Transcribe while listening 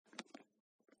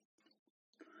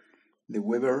The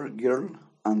Weaver girl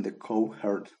and the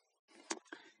Cowherd.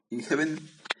 In heaven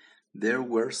there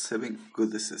were 7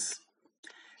 goddesses.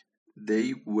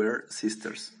 They were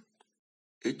sisters.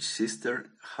 Each sister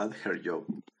had her job.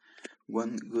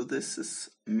 One goddess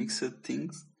mixed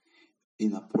things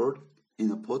in a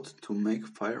pot to make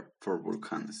fire for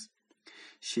volcanoes.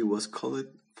 She was called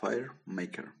fire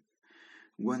maker.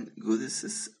 One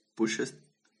goddess pushed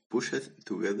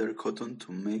together cotton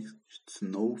to make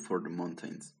snow for the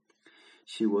mountains.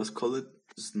 She was called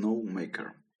snow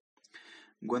maker.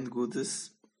 One goddess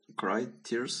cried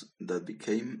tears that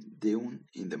became dew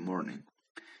in the morning.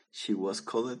 She was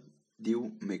called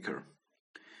dew maker.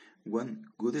 One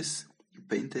goddess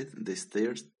painted the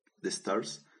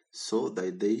stars so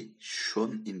that they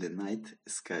shone in the night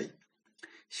sky.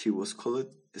 She was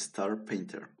called star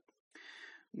painter.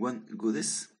 One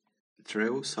goddess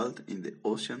threw salt in the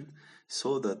ocean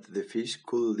so that the fish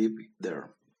could live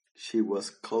there. She was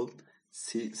called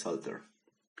sea salter.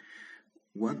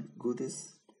 One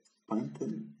goddess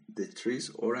painted the trees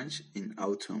orange in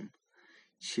autumn.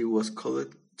 She was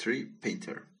called tree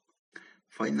painter.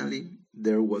 Finally,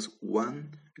 there was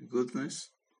one goddess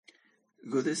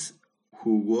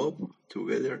who wove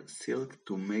together silk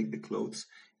to make the clouds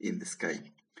in the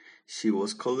sky. She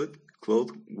was called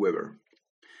Cloud Weaver.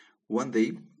 One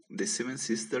day, the 7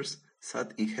 sisters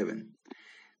sat in heaven.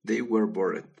 They were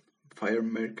bored. Fire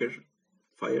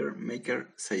maker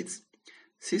said,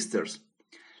 "Sisters,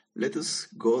 let us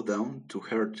go down to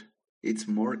earth. It's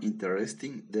more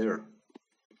interesting there."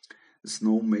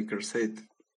 Snowmaker said,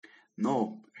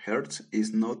 "No, earth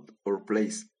is not our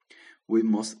place. We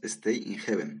must stay in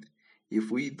heaven.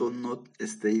 If we do not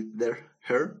stay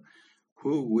here,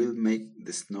 who will make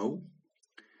the snow?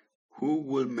 Who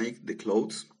will make the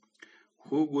clouds?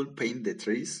 Who will paint the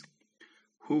trees?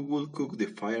 Who will cook the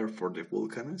fire for the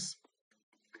volcanoes?"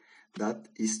 "That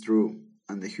is true,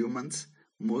 and the humans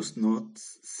must not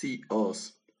see us,"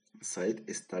 said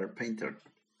Star Painter.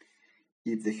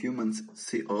 "If the humans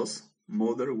see us,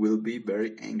 Mother will be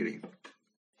very angry."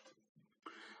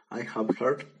 "I have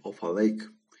heard of a lake,"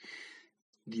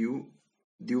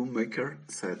 Dewmaker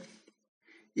said.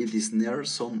 "It is near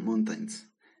some mountains.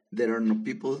 There are no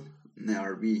people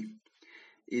nearby.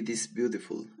 It is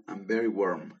beautiful and very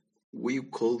warm. We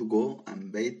could go and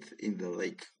bathe in the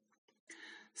lake."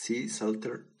 Sea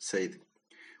Salter said,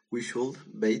 "We should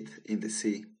bathe in the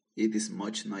sea. It is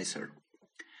much nicer."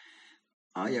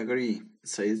 "I agree,"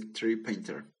 said Tree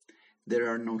Painter. "There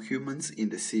are no humans in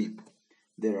the sea.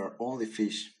 There are only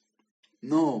fish."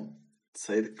 "No,"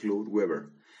 said Cloud Weaver.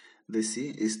 "The sea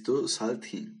is too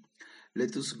salty.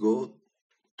 Let us go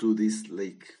to this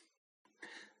lake."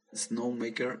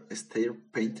 Snowmaker, Star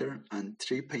Painter, and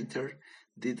Tree Painter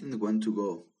didn't want to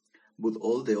go, but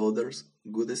all the other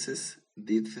goddesses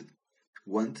did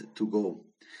want to go,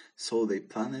 so they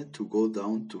planned to go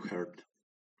down to earth.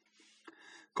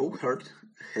 Cowherd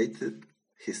hated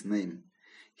his name.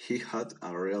 He had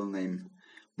a real name,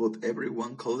 but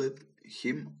everyone called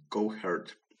him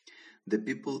Cowherd. The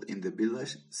people in the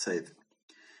village said,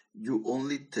 "You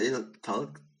only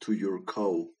talk to your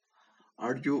cow.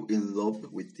 Are you in love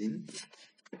with him?"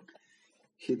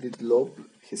 He did love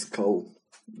his cow,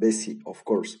 Bessie, of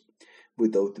course.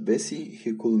 Without Bessie,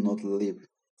 he could not live.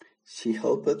 She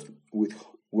helped with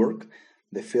work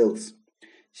the fields.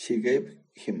 She gave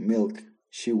him milk.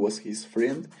 She was his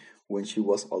friend when she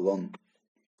was alone.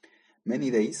 Many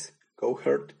days,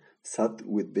 Cowherd sat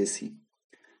with Bessie.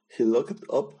 He looked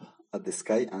up at the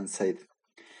sky and said,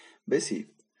 "Bessie,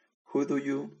 who do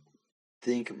you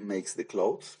think makes the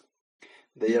clouds?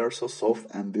 They are so soft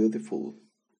and beautiful."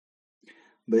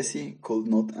 Bessie could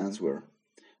not answer,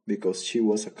 because she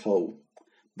was a cow,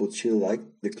 but she liked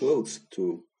the clouds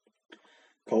too.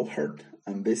 Cowherd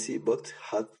and Bessie both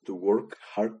had to work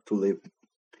hard to live.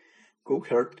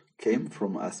 Cowherd came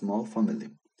from a small family.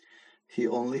 He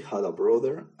only had a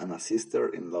brother and a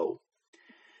sister-in-law.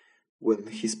 When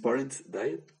his parents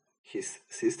died, his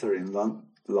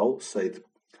sister-in-law said,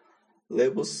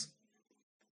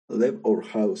 Leave our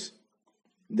house.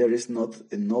 There is not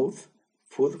enough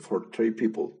food for 3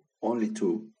 people, only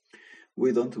 2.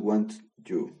 We don't want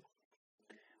you.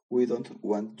 We don't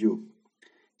want you."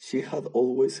 She had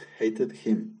always hated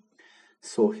him,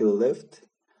 so he left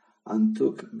and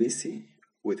took Bessie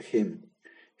with him.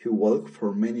 He walked for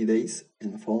many days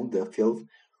and found the field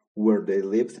where they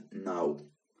lived now.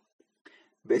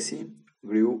 Bessie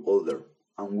grew older,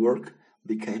 and work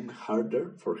became harder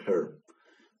for her.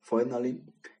 Finally,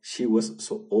 she was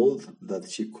so old that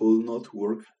she could not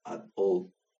work at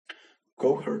all.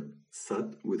 Cowherd sat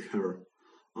with her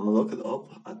and looked up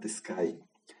at the sky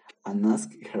and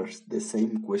asked her the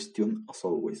same question as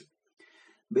always.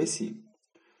 Bessie,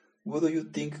 what do you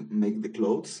think make the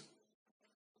clothes?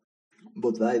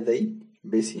 But that day,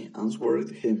 Bessie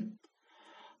answered him,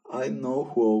 I know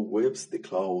who weaves the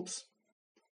clouds.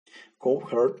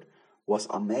 Cowherd was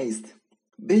amazed.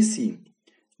 Bessie,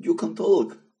 you can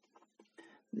talk.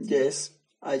 Yes,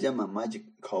 I am a magic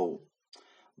cow,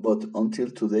 but until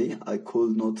today I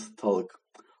could not talk.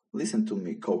 Listen to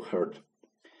me, Cowherd.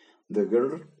 The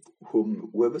girl who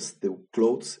weaves the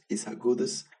clothes is a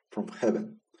goddess from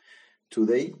heaven.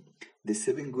 Today, the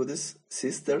seven goddess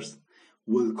sisters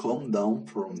will come down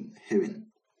from heaven.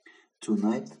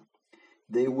 Tonight,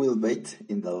 they will bathe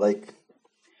in the lake.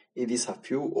 It is a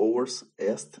few hours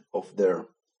east of there.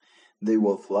 They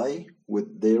will fly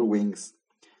with their wings,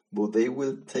 but they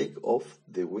will take off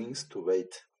the wings to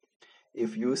bathe.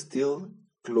 If you steal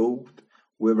Cloud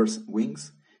Weaver's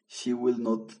wings, she will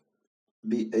not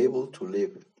be able to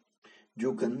live.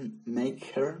 You can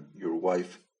make her your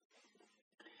wife.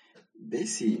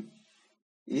 Bessie,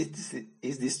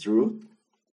 is this true?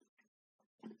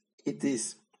 It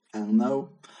is, and now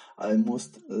I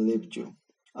must leave you.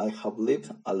 I have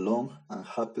lived a long and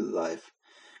happy life,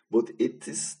 but it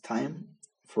is time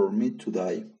for me to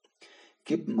die.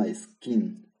 Keep my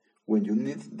skin. When you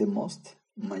need the most,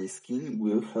 my skin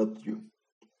will help you.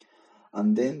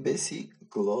 And then Bessie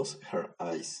closed her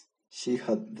eyes. She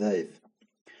had died.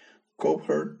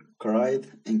 Cowherd cried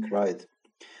and cried,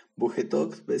 but he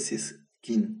took Bessie's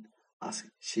skin, as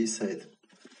she said.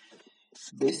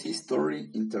 Bessie's story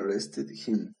interested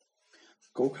him.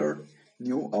 Cowherd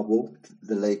knew about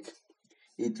the lake.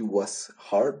 It was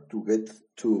hard to get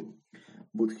to,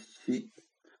 but he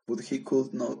but he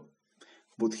could not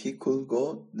but he could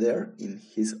go there in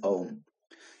his own.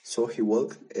 So he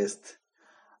walked east,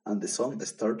 and the sun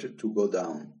started to go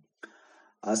down.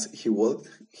 As he walked,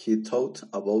 he thought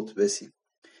about Bessie.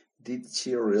 Did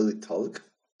she really talk,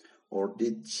 or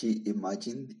did she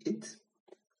imagine it?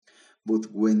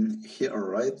 But when he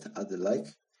arrived at the lake,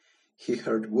 he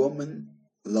heard women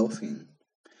laughing.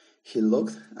 He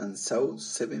looked and saw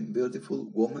seven beautiful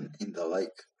women in the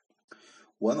lake.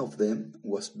 One of them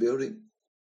was very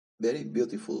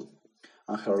beautiful,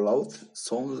 and her laugh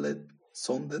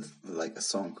sounded like a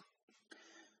song.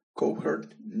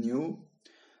 Cowherd knew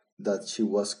that she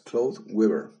was Cloud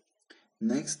Weaver.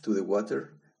 Next to the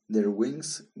water, their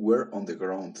wings were on the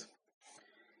ground.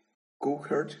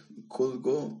 Cowherd could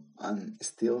go and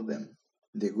steal them.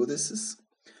 The goddesses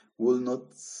would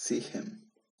not see him.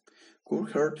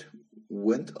 Cowherd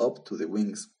went up to the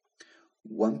wings.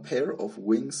 One pair of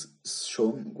wings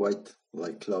shone white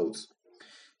like clouds.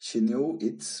 She knew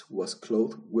it was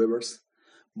Cloud Weaver's,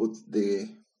 but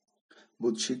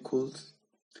but she could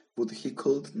but he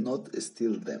could not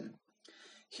steal them.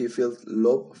 He felt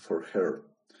love for her,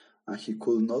 and he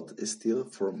could not steal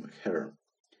from her.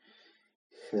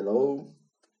 Hello,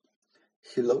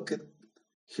 he looked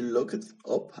he looked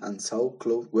up and saw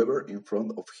Cloud Weaver in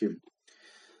front of him.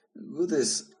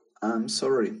 Goodness, I'm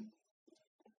sorry.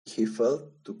 He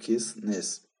fell to his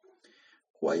knees.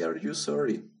 Why are you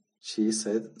sorry? She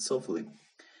said softly.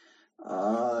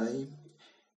 I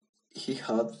He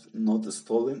had not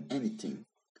stolen anything,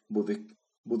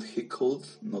 but he could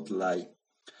not lie.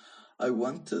 I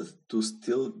wanted to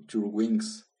steal your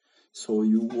wings, so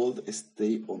you would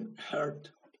stay on Earth,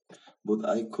 but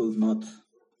I could not.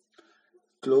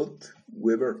 Cloud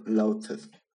Weaver laughed.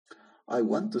 I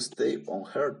want to stay on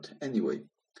Earth anyway.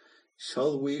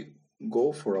 Shall we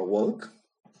go for a walk?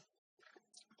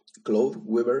 Cloud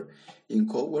Weaver in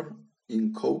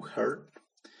Cowherd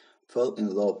fell in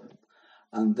love,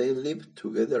 and they lived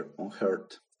together on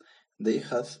Earth. They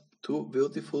had two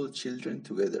beautiful children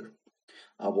together,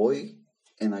 a boy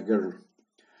and a girl,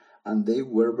 and they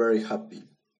were very happy.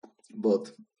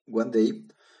 But one day,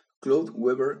 Cloud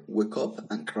Weaver woke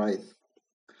up and cried,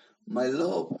 My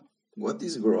love, what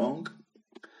is wrong?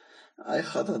 I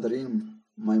had a dream.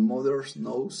 My mother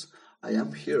knows I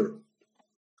am here.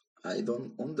 I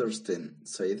don't understand,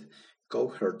 said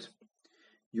Cowherd.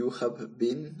 You have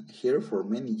been here for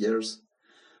many years.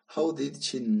 How did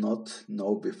she not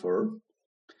know before?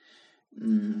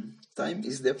 Time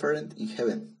is different in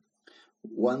heaven.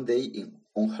 One day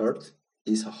on earth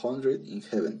is 100 in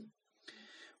heaven.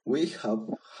 We have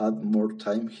had more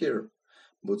time here,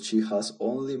 but she has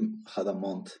only had a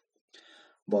month.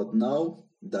 But now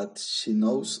that she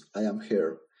knows I am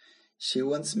here, she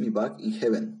wants me back in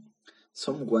heaven.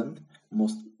 Someone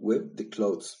must weave the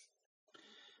clothes.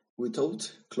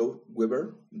 Without Cloud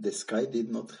Weaver, the sky did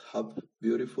not have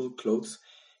beautiful clothes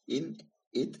in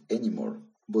it anymore.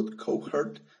 But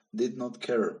Cowherd did not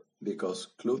care, because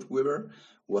Cloud Weaver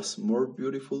was more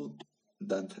beautiful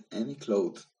than any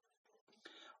cloth.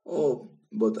 Oh,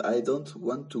 but I don't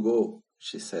want to go,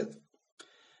 she said.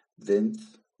 Then,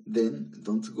 then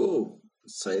don't go,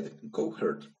 said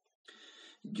Cowherd.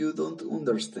 You don't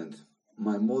understand.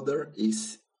 My mother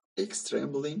is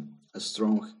extremely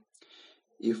strong.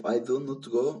 If I do not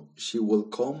go, she will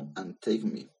come and take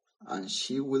me, and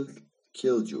she will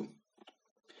kill you.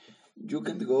 You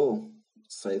can't go,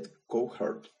 said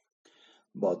Cowherd.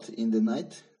 But in the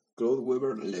night, Cloud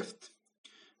Weaver left.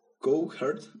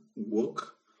 Cowherd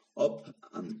woke up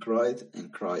and cried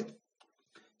and cried.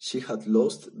 She had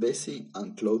lost Bessie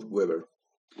and Cloud Weaver.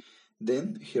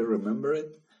 Then he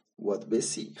remembered what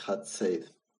Bessie had said.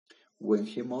 When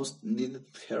he most needed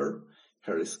her,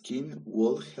 her skin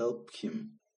would help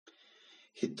him.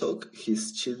 He took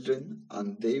his children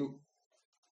and they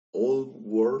all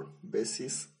wore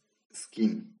Bessie's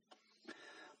skin.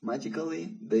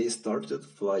 Magically, they started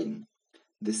flying.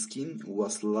 The skin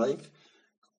was like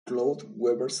Cloud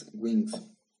Weaver's wings.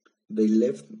 They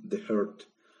left the earth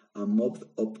and moved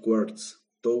upwards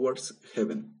towards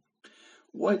heaven.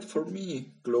 Wait for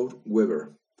me, Cloud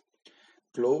Weaver.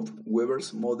 Cloud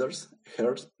Weaver's mother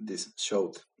heard this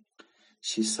shout.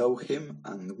 She saw him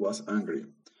and was angry.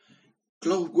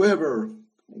 Cloud Weaver,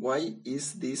 why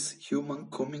is this human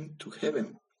coming to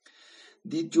heaven?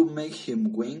 Did you make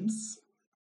him wings?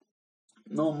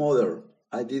 No, mother,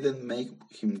 I didn't make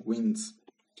him wings.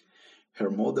 Her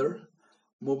mother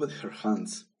moved her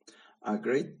hands. A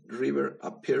great river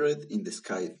appeared in the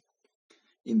sky,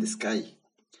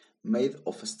 made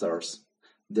of stars.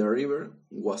 The river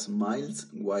was miles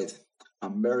wide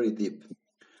and very deep.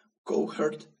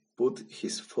 Cowherd put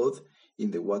his foot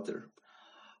in the water,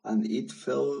 and it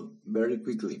fell very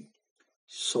quickly.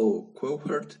 So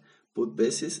Cowherd put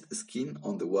Bessie's skin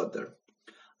on the water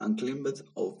and climbed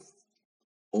off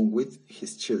on with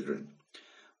his children,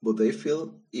 but they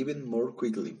fell even more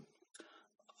quickly.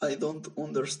 I don't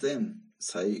understand,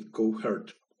 sighed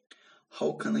Cowherd.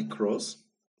 How can I cross?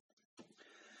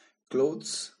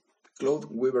 Cloud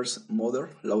Weaver's mother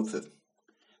laughed.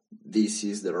 This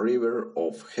is the river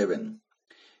of heaven.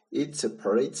 It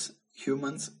separates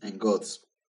humans and gods.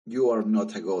 You are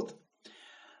not a god,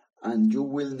 and you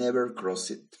will never cross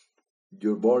it.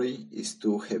 Your body is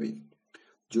too heavy.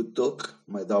 You took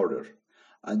my daughter,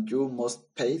 and you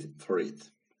must pay for it.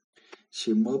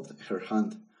 She moved her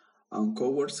hand, and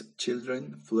Cowherd's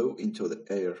children flew into the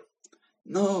air.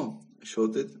 No,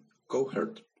 shouted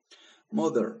Cowherd.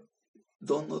 Mother,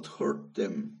 do not hurt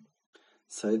them,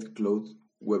 said Cloud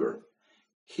Weaver.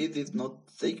 He did not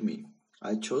take me.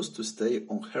 I chose to stay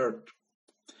on earth.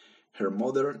 Her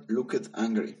mother looked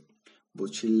angry,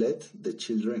 but she let the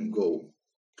children go.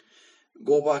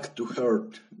 Go back to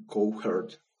earth,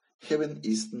 Cowherd. Heaven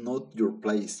is not your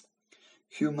place.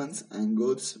 Humans and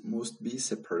gods must be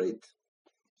separate.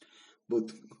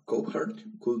 But Cowherd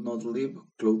could not leave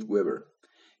Cloud Weaver.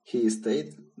 He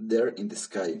stayed there in the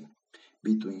sky,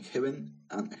 between heaven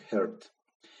and earth.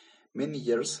 Many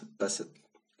years passed.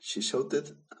 She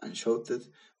shouted and shouted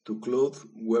to Cloud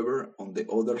Weaver on the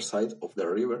other side of the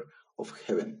river of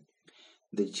heaven.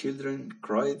 The children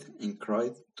cried and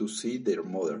cried to see their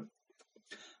mother.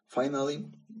 Finally,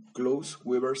 Cloud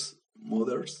Weaver's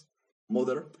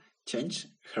mother changed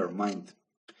her mind.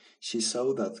 She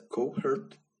saw that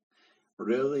Cowherd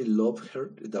really loved her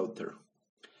daughter,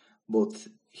 but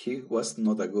he was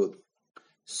not a god,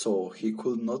 so he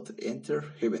could not enter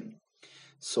heaven.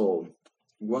 So,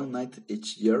 one night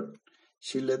each year,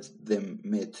 she let them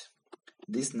meet.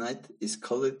 This night is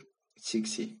called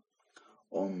Qixi.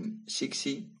 On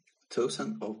Qixi,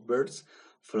 thousands of birds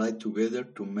fly together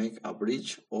to make a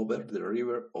bridge over the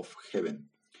river of heaven.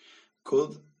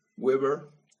 Cloud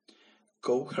Weaver,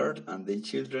 Cowherd, and the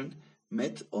children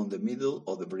met on the middle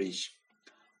of the bridge,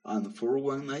 and for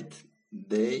one night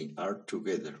they are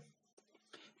together.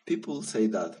 People say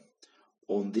that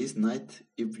on this night,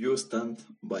 if you stand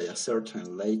by a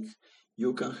certain lake,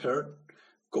 you can hear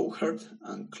Cowherd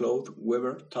and Cloud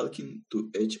Weaver talking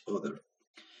to each other.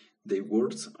 Their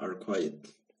words are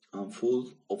quiet and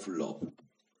full of love.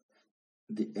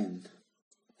 The end.